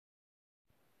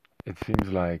It seems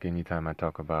like anytime I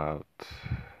talk about,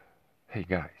 hey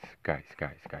guys,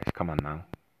 come on now.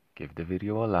 Give the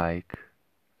video a like,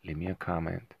 leave me a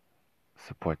comment,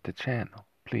 support the channel,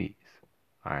 please.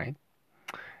 Alright?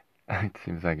 It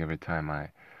seems like every time I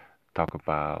talk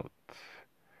about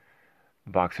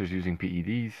boxers using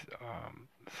PEDs,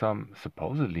 some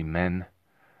supposedly men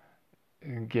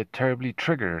get terribly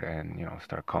triggered and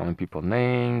start calling people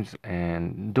names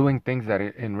and doing things that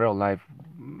in real life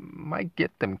might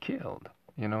get them killed.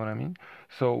 You know what I mean?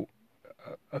 So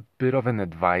a bit of an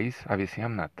advice. Obviously,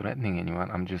 I'm not threatening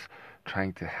anyone. I'm just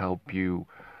trying to help you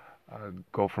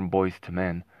go from boys to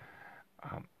men.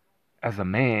 Um, as a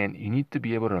man, you need to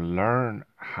be able to learn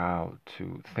how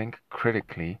to think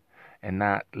critically and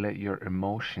not let your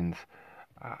emotions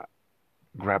uh,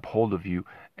 grab hold of you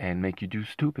and make you do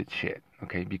stupid shit.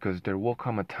 Okay, because there will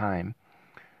come a time,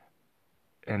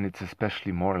 and it's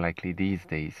especially more likely these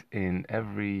days in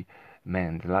every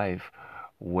man's life,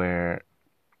 where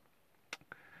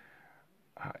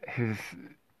his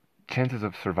chances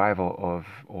of survival of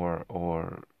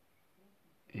or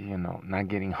not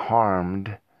getting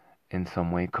harmed in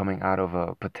some way, coming out of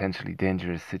a potentially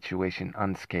dangerous situation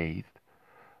unscathed.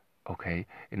 Okay,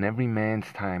 in every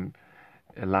man's time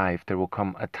life there will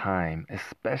come a time,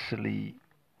 especially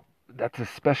that's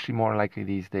especially more likely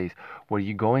these days, where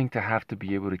you're going to have to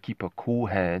be able to keep a cool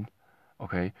head.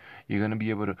 Okay, you're going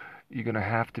to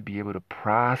have to be able to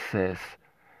process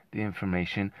the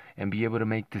information and be able to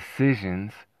make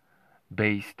decisions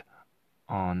based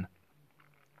on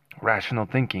rational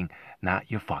thinking, not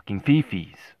your fucking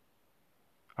fifis.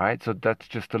 All right, so that's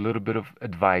just a little bit of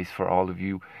advice for all of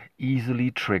you easily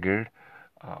triggered,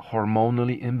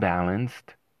 hormonally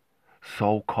imbalanced,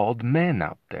 so-called men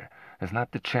out there. It's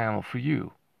not the channel for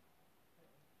you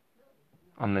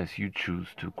unless you choose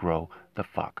to grow the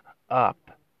fuck up.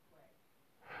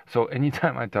 So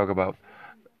anytime I talk about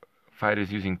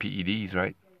fighters using PEDs,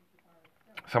 right?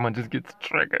 Someone just gets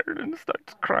triggered and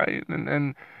starts crying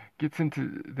and gets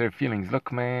into their feelings.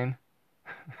 Look, man,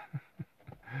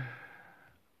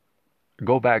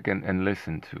 go back and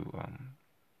listen to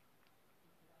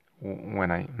when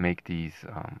I make these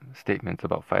statements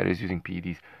about fighters using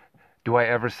PEDs. Do I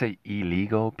ever say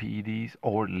illegal PEDs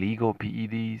or legal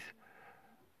PEDs?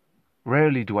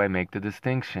 Rarely do I make the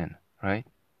distinction, right?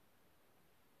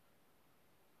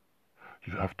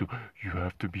 You have to you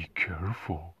have to be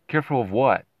careful. Careful of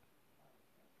what?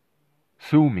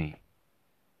 Sue me.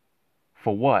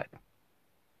 For what?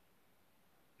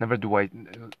 Never do I,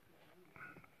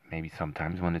 maybe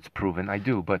sometimes when it's proven I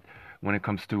do, but when it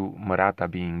comes to Murata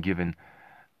being given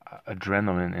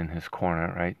adrenaline in his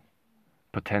corner, right?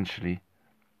 Potentially.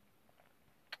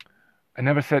 I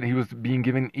never said he was being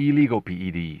given illegal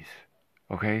PEDs.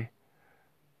 Okay?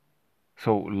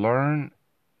 So learn,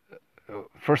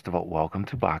 first of all, welcome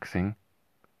to boxing.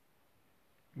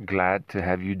 Glad to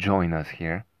have you join us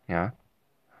here. Yeah?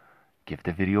 Give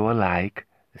the video a like.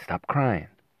 Stop crying.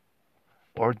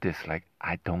 Or dislike.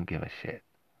 I don't give a shit.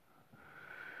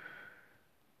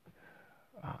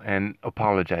 And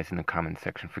apologize in the comment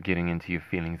section for getting into your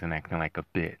feelings and acting like a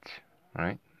bitch.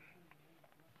 Right?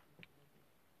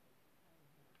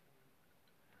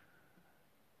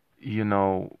 You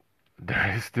know,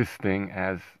 there is this thing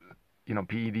as,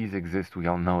 PEDs exist. We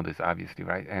all know this, obviously,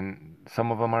 right? And some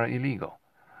of them are illegal.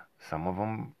 Some of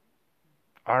them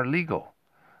are legal.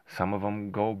 Some of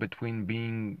them go between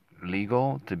being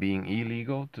legal to being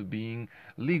illegal to being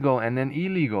legal and then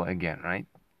illegal again, right?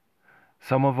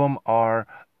 Some of them are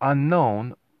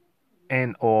unknown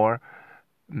and or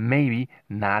maybe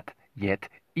not yet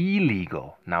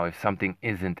illegal. Now, if something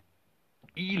isn't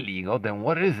illegal, then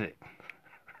what is it?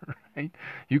 Right?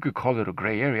 You could call it a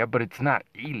gray area, but it's not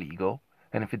illegal.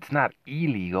 And if it's not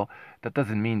illegal, that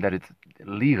doesn't mean that it's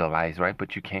legalized, right?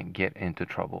 But you can't get into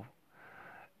trouble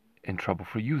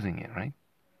for using it, right?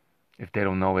 If they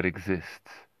don't know it exists,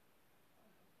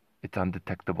 it's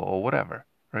undetectable or whatever,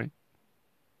 right?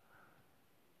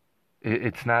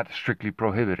 It's not strictly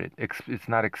prohibited. It's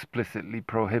not explicitly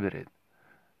prohibited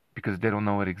because they don't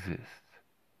know it exists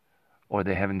or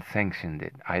they haven't sanctioned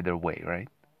it either way, right?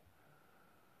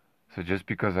 So just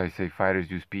because I say fighters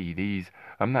use PEDs,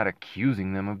 I'm not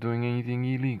accusing them of doing anything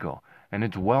illegal. And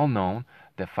it's well known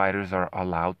that fighters are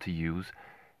allowed to use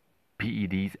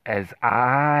PEDs as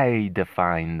I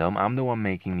define them. I'm the one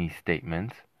making these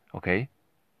statements, okay?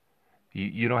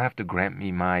 You don't have to grant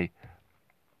me my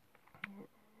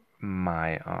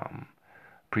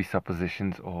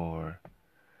presuppositions or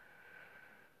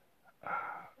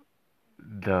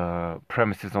the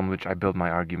premises on which I build my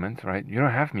arguments, right? You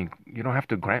don't have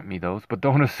to grant me those, but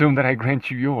don't assume that I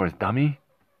grant you yours, dummy.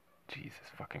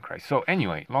 Jesus fucking Christ. So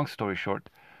anyway, long story short,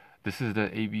 this is the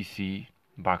ABC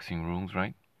boxing rules,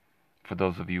 right? For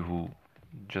those of you who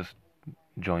just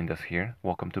joined us here,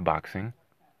 welcome to boxing.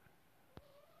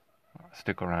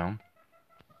 Stick around.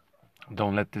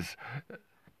 Don't let this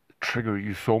trigger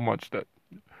you so much that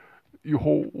your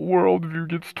whole worldview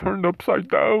gets turned upside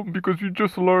down because you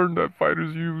just learned that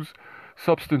fighters use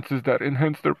substances that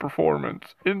enhance their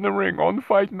performance in the ring on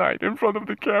fight night in front of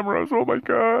the cameras. Oh my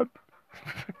god.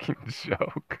 Fucking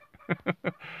joke.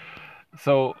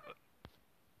 So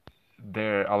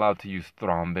they're allowed to use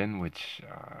thrombin, which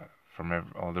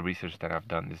from all the research that I've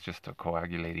done is just a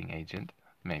coagulating agent.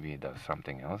 Maybe it does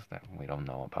something else that we don't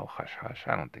know about. Hush hush,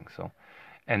 I don't think so.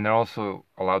 And they're also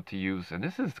allowed to use, and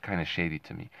this is kind of shady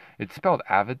to me, it's spelled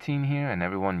Avitine here and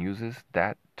everyone uses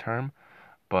that term,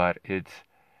 but it's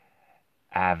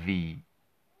Avi10.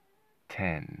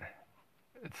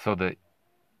 So the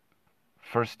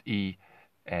first E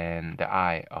and the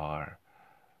I are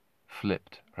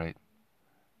flipped, right?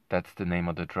 That's the name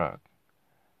of the drug.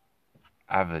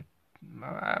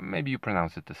 Maybe you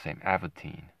pronounce it the same.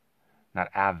 Avitine.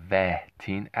 Not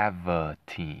Avatine,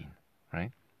 Avatine,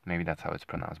 right? Maybe that's how it's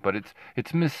pronounced. But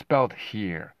it's misspelled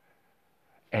here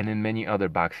and in many other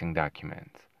boxing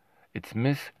documents. It's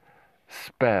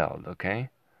misspelled, okay?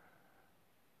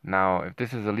 Now, if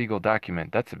this is a legal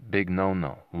document, that's a big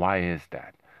no-no. Why is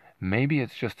that? Maybe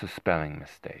it's just a spelling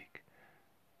mistake.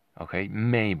 Okay?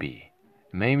 Maybe.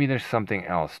 Maybe there's something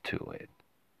else to it.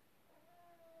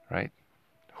 Right?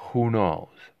 Who knows?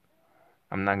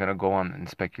 I'm not going to go on and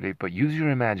speculate, but use your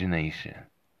imagination.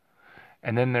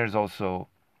 And then there's also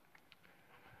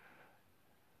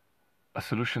a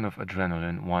solution of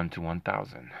adrenaline 1 to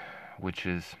 1000, which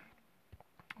is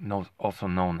also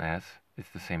known as, it's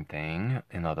the same thing,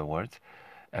 in other words,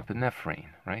 epinephrine,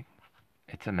 right?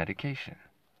 It's a medication.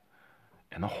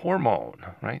 And a hormone,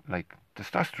 right? Like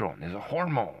testosterone is a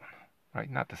hormone, right?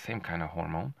 Not the same kind of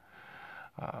hormone,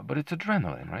 but it's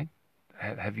adrenaline, right?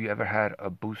 Have you ever had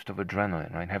a boost of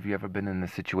adrenaline, right? Have you ever been in a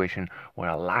situation where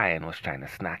a lion was trying to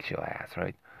snatch your ass,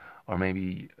 right? Or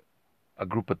maybe a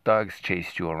group of thugs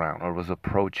chased you around or was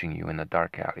approaching you in a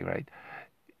dark alley, right?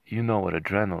 You know what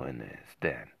adrenaline is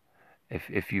then.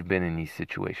 If you've been in these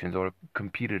situations or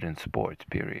competed in sports,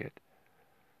 period.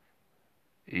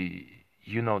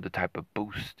 You know the type of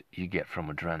boost you get from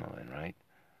adrenaline, right?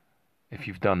 If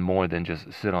you've done more than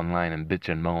just sit online and bitch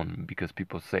and moan because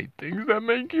people say things that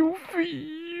make you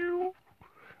feel,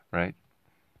 right?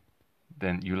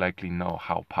 Then you likely know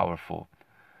how powerful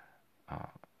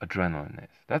adrenaline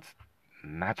is. That's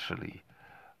naturally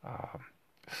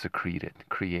created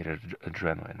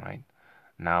adrenaline, right?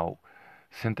 Now,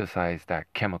 synthesize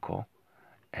that chemical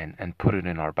and put it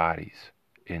in our bodies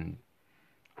in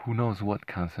who knows what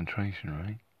concentration,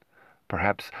 right?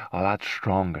 Perhaps a lot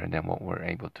stronger than what we're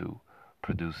able to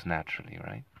produce naturally,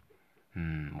 right?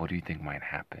 What do you think might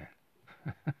happen?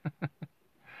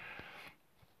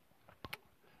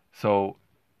 So,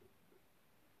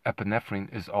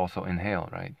 epinephrine is also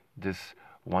inhaled, right? This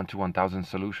 1 to 1000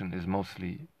 solution is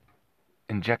mostly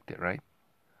injected, right?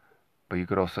 But you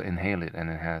could also inhale it and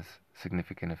it has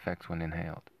significant effects when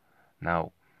inhaled.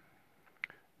 Now,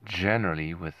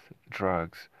 generally with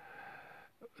drugs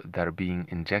that are being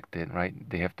injected, right,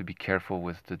 they have to be careful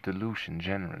with the dilution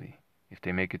generally. If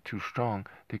they make it too strong,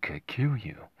 they could kill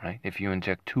you, right? If you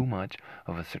inject too much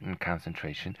of a certain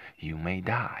concentration, you may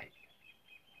die.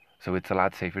 So it's a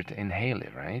lot safer to inhale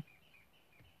it, right?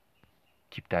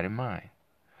 Keep that in mind.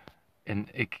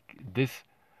 And this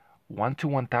 1 to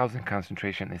 1000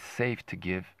 concentration is safe to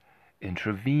give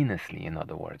intravenously, in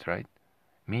other words, right?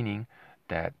 Meaning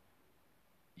that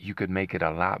you could make it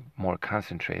a lot more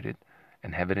concentrated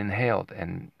and have it inhaled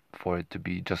and for it to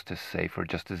be just as safe or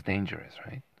just as dangerous,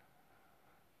 right?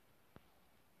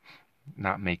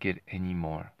 Not make it any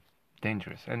more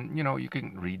dangerous. And you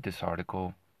can read this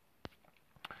article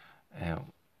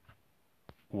and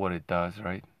what it does,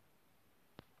 right?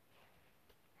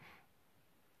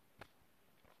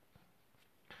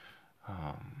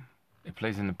 It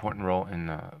plays an important role in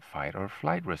the fight or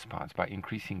flight response by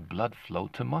increasing blood flow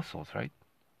to muscles, right?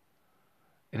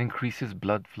 It increases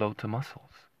blood flow to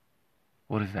muscles.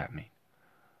 What does that mean?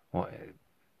 Well,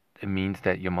 it means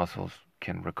that your muscles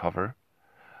can recover.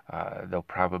 They'll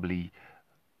probably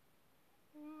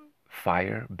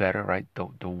fire better, right?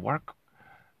 They'll work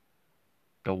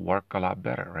a lot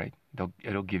better, right?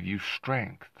 It'll give you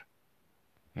strength.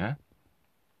 Yeah?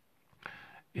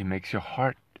 It makes your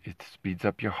heart, it speeds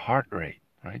up your heart rate,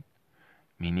 right?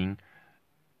 Meaning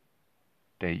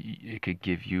that it could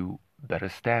give you better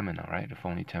stamina, right? If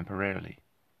only temporarily.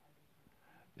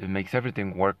 It makes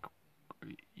everything work,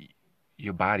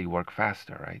 your body work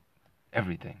faster, right?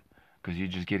 Everything, because you're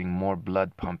just getting more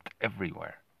blood pumped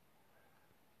everywhere.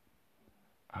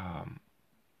 Um,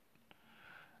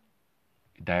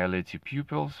 Dilates your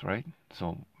pupils, right?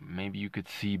 So maybe you could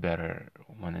see better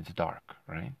when it's dark,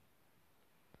 right?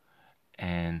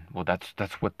 And well,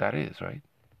 that's what that is, right?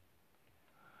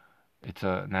 It's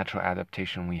a natural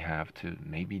adaptation we have to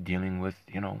maybe dealing with,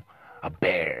 a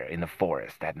bear in the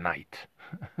forest at night.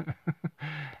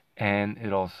 And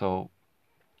it also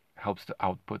helps to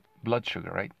output blood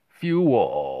sugar, right?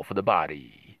 Fuel for the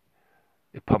body.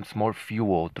 It pumps more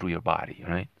fuel through your body,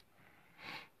 right?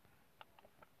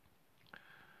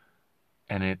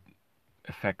 And it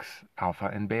affects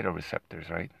alpha and beta receptors,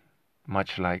 right?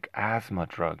 Much like asthma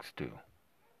drugs do.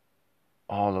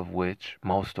 All of which,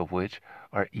 most of which,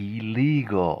 are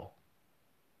illegal.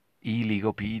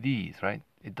 Illegal PEDs, right?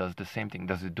 It does the same thing.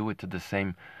 Does it do it to the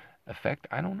same effect?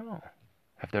 I don't know.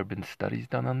 Have there been studies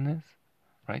done on this?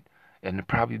 Right? And it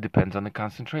probably depends on the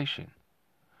concentration.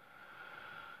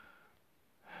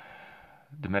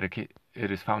 It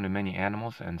is found in many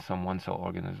animals and some one-cell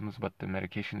organisms, but the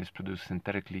medication is produced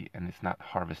synthetically and it's not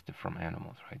harvested from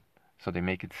animals, right? So they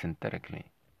make it synthetically.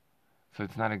 So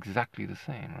it's not exactly the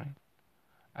same, right,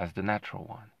 as the natural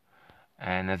one.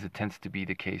 And as it tends to be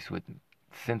the case with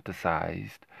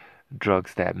synthesized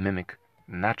drugs that mimic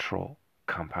natural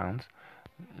compounds,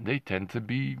 they tend to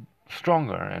be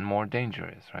stronger and more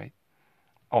dangerous, right?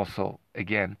 Also,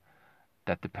 again,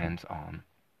 that depends on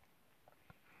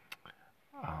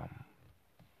um,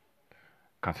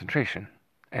 concentration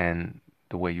and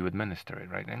the way you administer it,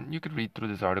 right? And you could read through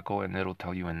this article and it'll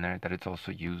tell you in there that it's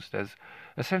also used as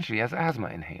essentially as asthma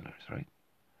inhalers, right?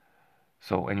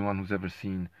 So anyone who's ever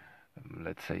seen,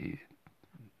 let's say,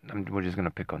 we're just going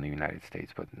to pick on the United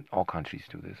States, but all countries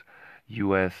do this.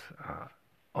 U.S.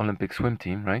 Olympic swim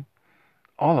team, right?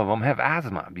 All of them have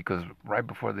asthma because right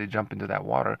before they jump into that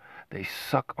water, they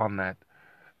suck on that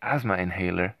asthma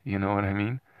inhaler, you know what I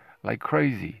mean? Like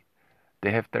crazy.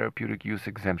 They have therapeutic use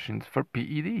exemptions for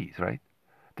PEDs, right?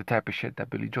 The type of shit that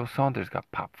Billy Joe Saunders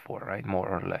got popped for, right? More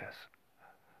or less.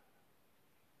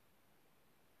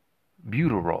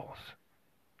 Butarols,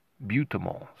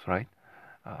 butamols, right?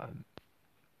 Uh,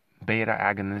 Beta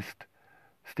agonist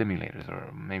stimulators,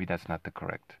 or maybe that's not the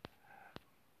correct.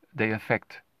 They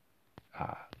affect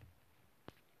uh,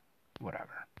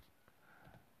 whatever.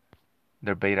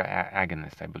 They're beta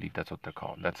agonists, I believe that's what they're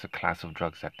called. That's a class of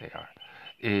drugs that they are.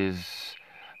 Is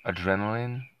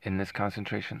adrenaline in this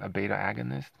concentration a beta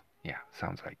agonist? Yeah,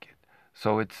 sounds like it.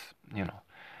 So it's,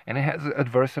 and it has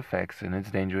adverse effects and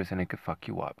it's dangerous and it could fuck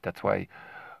you up. That's why,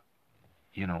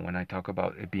 when I talk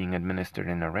about it being administered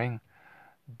in a ring,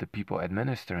 the people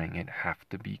administering it have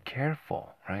to be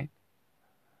careful, right?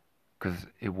 Because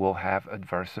it will have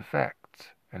adverse effects.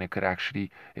 And it could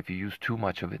actually, if you use too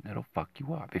much of it, it'll fuck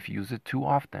you up. If you use it too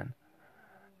often,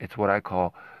 it's what I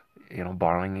call,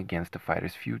 borrowing against the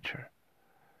fighter's future,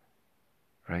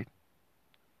 right?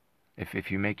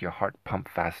 If you make your heart pump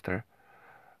faster,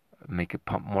 make it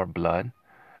pump more blood,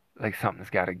 like something's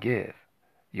got to give.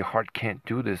 Your heart can't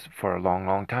do this for a long,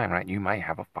 long time, right? You might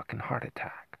have a fucking heart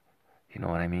attack. You know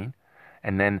what I mean?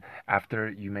 And then after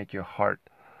you make your heart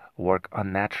work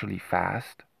unnaturally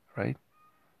fast, right?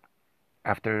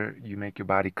 After you make your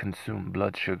body consume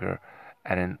blood sugar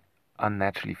at an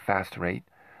unnaturally fast rate,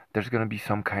 there's going to be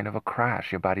some kind of a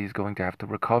crash. Your body is going to have to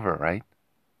recover, right?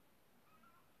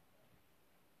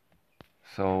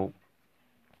 So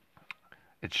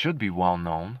it should be well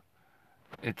known.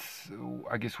 It's,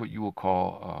 I guess, what you will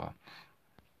call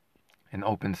an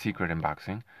open secret in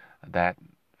boxing that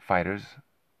fighters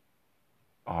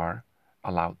are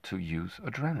allowed to use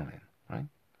adrenaline, right?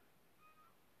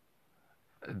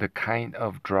 The kind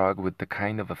of drug with the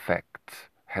kind of effects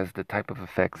has the type of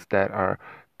effects that are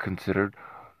considered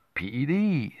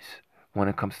PEDs when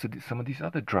it comes to some of these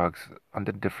other drugs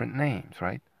under different names,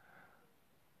 right?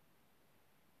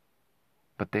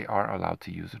 But they are allowed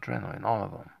to use adrenaline, all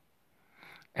of them.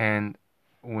 And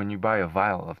when you buy a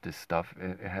vial of this stuff,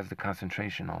 it has the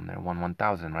concentration on there,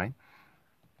 1/1000, right?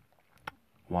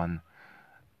 1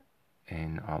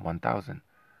 in 1000.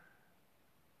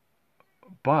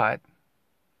 But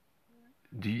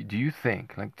do you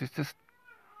think, like, just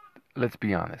let's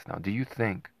be honest now, do you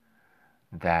think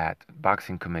that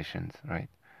boxing commissions, right,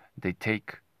 they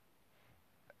take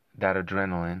that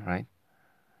adrenaline, right,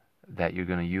 that you're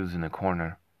going to use in the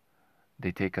corner,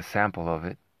 they take a sample of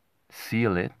it,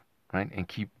 seal it, right, and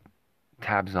keep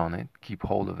tabs on it, keep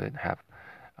hold of it,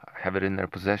 have it in their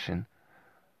possession.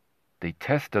 They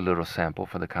test a little sample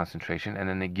for the concentration, and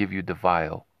then they give you the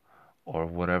vial or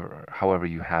whatever, however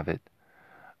you have it,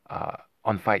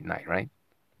 on fight night, right?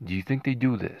 Do you think they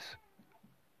do this?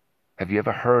 Have you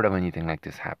ever heard of anything like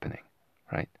this happening?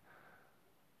 Right?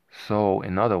 So,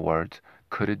 in other words,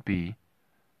 could it be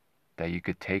that you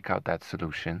could take out that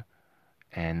solution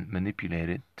and manipulate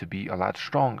it to be a lot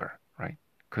stronger, right?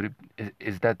 Could it,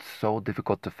 is that so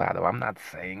difficult to fathom? I'm not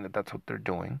saying that that's what they're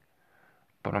doing,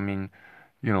 but I mean,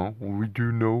 we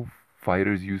do know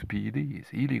fighters use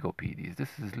PEDs, illegal PEDs.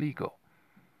 This is legal.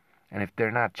 And if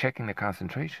they're not checking the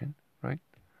concentration, right?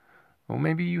 Well,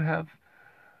 maybe you have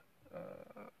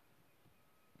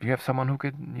someone who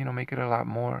could, make it a lot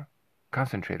more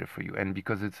concentrated for you. And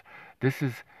because this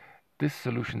is this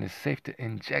solution is safe to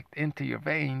inject into your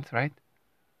veins, right?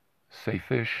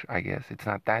 Safe-ish, I guess. It's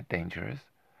not that dangerous.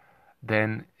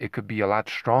 Then it could be a lot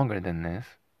stronger than this,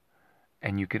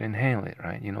 and you could inhale it,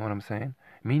 right? You know what I'm saying?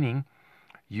 Meaning,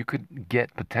 you could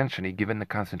get potentially, given the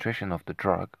concentration of the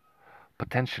drug,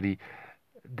 potentially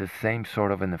the same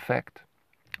sort of an effect,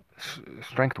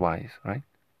 strength-wise, right?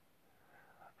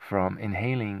 From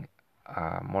inhaling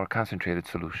a more concentrated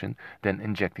solution than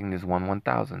injecting this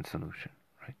 1/1000 solution,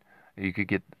 right? You could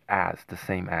get the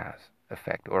same as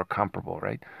effect or comparable,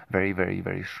 right? Very, very,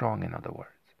 very strong, in other words.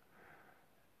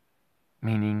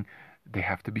 Meaning they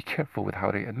have to be careful with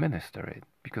how they administer it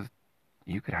because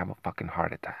you could have a fucking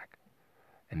heart attack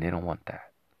and they don't want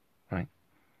that, right?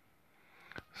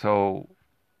 So,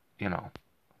 you know,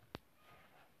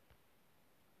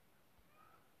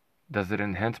 does it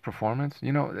enhance performance?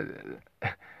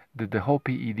 The whole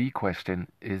PED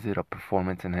question, is it a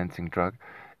performance enhancing drug,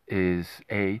 is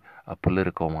a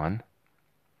political one.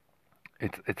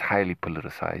 It's highly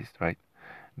politicized, right?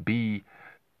 B,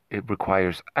 it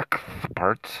requires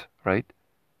experts, right?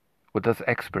 What does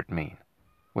expert mean?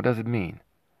 What does it mean?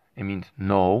 It means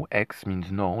no. X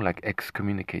means no, like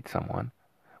excommunicate someone.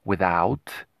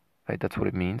 Without, right? That's what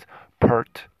it means.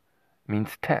 Pert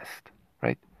means test,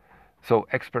 right? So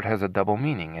expert has a double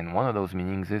meaning, and one of those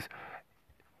meanings is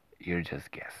you're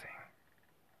just guessing.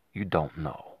 You don't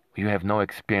know. You have no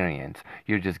experience.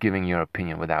 You're just giving your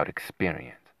opinion without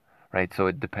experience, right? So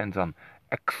it depends on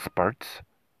experts,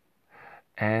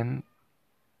 and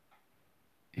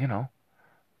you know,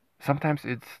 sometimes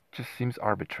it just seems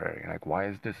arbitrary. Like, why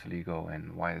is this legal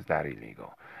and why is that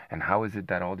illegal? And how is it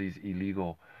that all these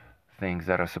illegal things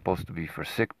that are supposed to be for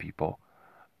sick people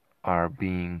are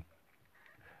being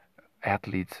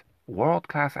athletes,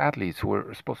 world-class athletes who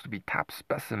are supposed to be top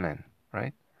specimen,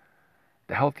 right?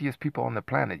 The healthiest people on the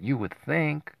planet, you would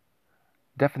think,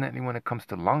 definitely when it comes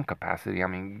to lung capacity, I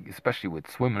mean, especially with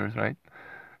swimmers, right?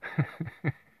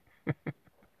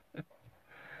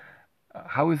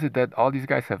 How is it that all these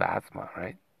guys have asthma,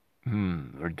 right?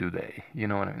 Or do they? You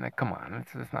know what I mean? Like, come on,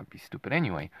 let's not be stupid.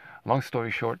 Anyway, long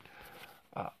story short,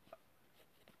 uh,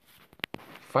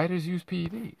 fighters use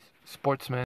PEDs. Sportsmen